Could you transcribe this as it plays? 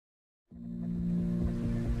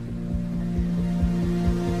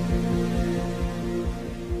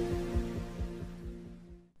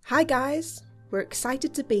Hi guys! We're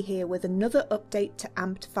excited to be here with another update to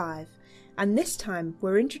AMP 5, and this time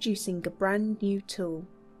we're introducing a brand new tool.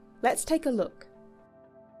 Let's take a look.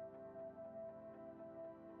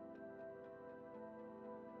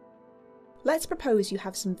 Let's propose you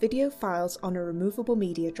have some video files on a removable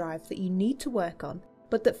media drive that you need to work on,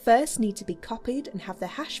 but that first need to be copied and have their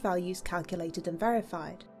hash values calculated and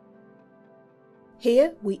verified.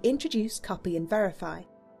 Here we introduce Copy and Verify,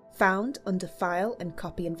 found under File and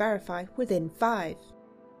Copy and Verify within 5.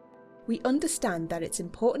 We understand that it's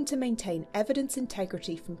important to maintain evidence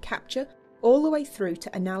integrity from capture all the way through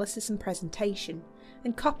to analysis and presentation,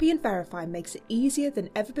 and Copy and Verify makes it easier than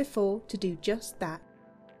ever before to do just that.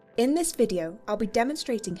 In this video, I'll be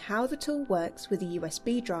demonstrating how the tool works with a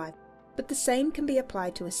USB drive, but the same can be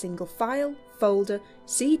applied to a single file, folder,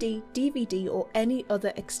 CD, DVD or any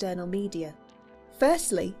other external media.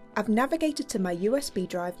 Firstly, I've navigated to my USB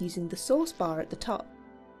drive using the source bar at the top.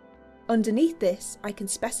 Underneath this, I can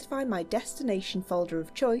specify my destination folder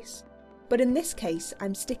of choice, but in this case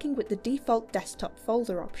I'm sticking with the default desktop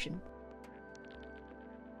folder option.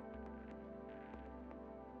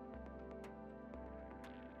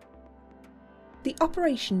 The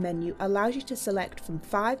operation menu allows you to select from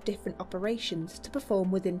 5 different operations to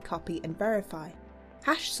perform within Copy and Verify.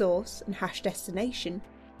 Hash source and hash destination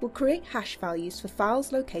will create hash values for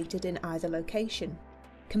files located in either location.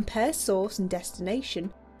 Compare source and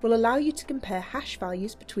destination will allow you to compare hash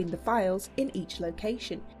values between the files in each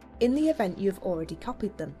location, in the event you have already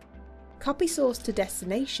copied them. Copy source to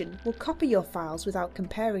destination will copy your files without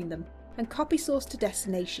comparing them, and copy source to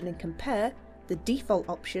destination and compare, the default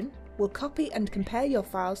option, will copy and compare your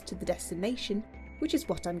files to the destination, which is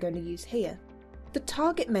what I'm going to use here. The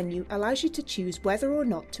target menu allows you to choose whether or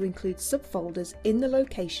not to include subfolders in the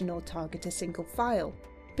location or target a single file,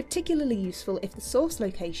 particularly useful if the source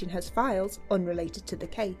location has files unrelated to the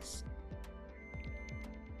case.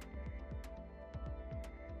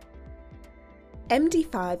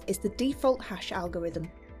 MD5 is the default hash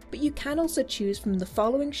algorithm, but you can also choose from the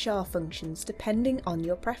following SHA functions depending on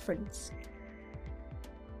your preference.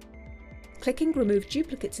 Clicking Remove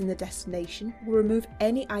Duplicates in the destination will remove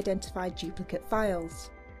any identified duplicate files.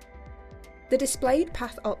 The displayed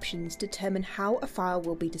path options determine how a file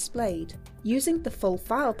will be displayed. Using the full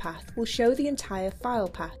file path will show the entire file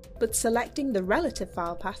path, but selecting the relative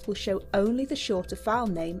file path will show only the shorter file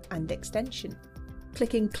name and extension.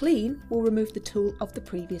 Clicking Clean will remove the tool of the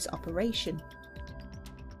previous operation.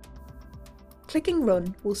 Clicking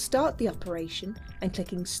Run will start the operation, and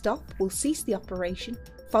clicking Stop will cease the operation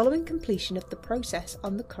following completion of the process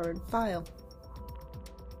on the current file.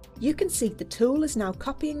 You can see the tool is now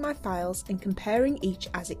copying my files and comparing each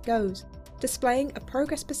as it goes, displaying a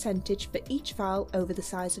progress percentage for each file over the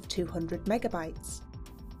size of 200 megabytes.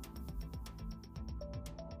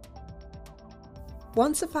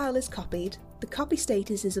 Once a file is copied, the copy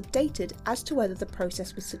status is updated as to whether the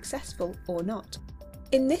process was successful or not.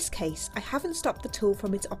 In this case, I haven't stopped the tool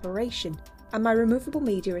from its operation, and my removable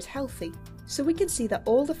media is healthy, so we can see that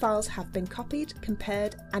all the files have been copied,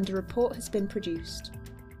 compared, and a report has been produced.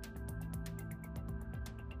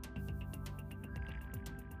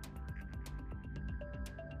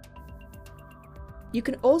 You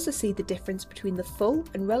can also see the difference between the full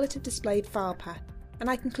and relative displayed file path, and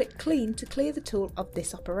I can click Clean to clear the tool of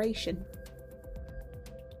this operation.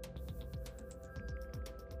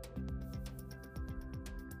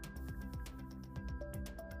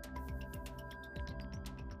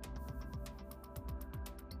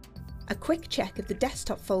 A quick check of the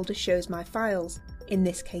desktop folder shows my files, in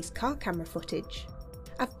this case car camera footage.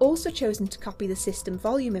 I've also chosen to copy the system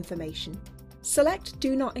volume information. Select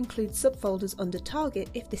Do Not Include subfolders under Target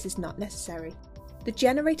if this is not necessary. The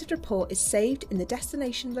generated report is saved in the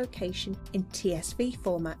destination location in TSV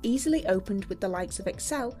format, easily opened with the likes of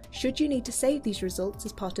Excel should you need to save these results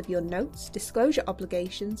as part of your notes, disclosure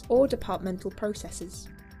obligations or departmental processes.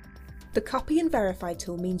 The Copy and Verify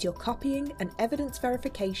tool means your copying and evidence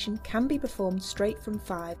verification can be performed straight from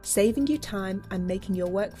 5, saving you time and making your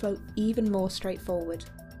workflow even more straightforward.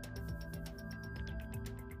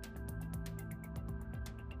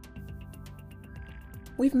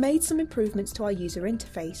 We've made some improvements to our user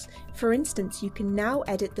interface. For instance, you can now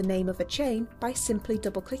edit the name of a chain by simply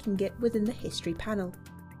double-clicking it within the History panel.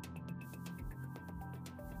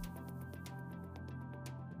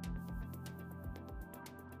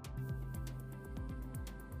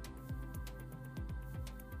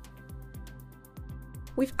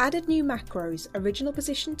 We've added new macros, original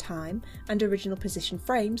position time and original position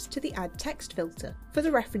frames, to the add text filter for the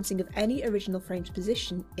referencing of any original frame's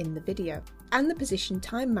position in the video. And the position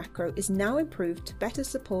time macro is now improved to better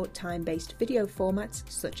support time-based video formats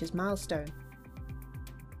such as Milestone.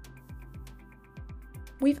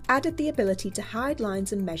 We've added the ability to hide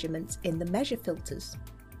lines and measurements in the measure filters.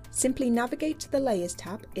 Simply navigate to the Layers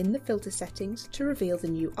tab in the filter settings to reveal the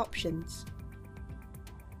new options.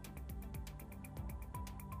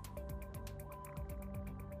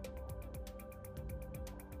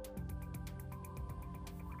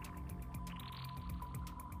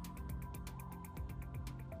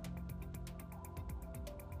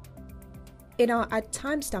 In our Add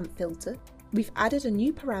Timestamp filter, we've added a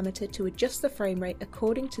new parameter to adjust the frame rate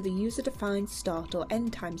according to the user-defined start or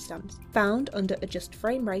end timestamps, found under Adjust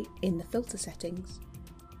Frame Rate in the filter settings.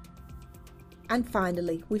 And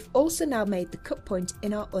finally, we've also now made the cut point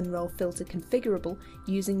in our Unroll filter configurable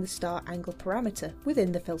using the start angle parameter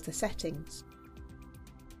within the filter settings.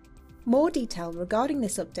 More detail regarding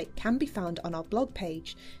this update can be found on our blog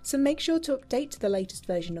page, so make sure to update to the latest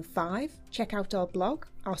version of 5, check out our blog,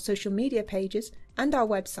 our social media pages and our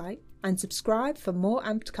website, and subscribe for more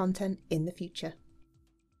AMPed content in the future.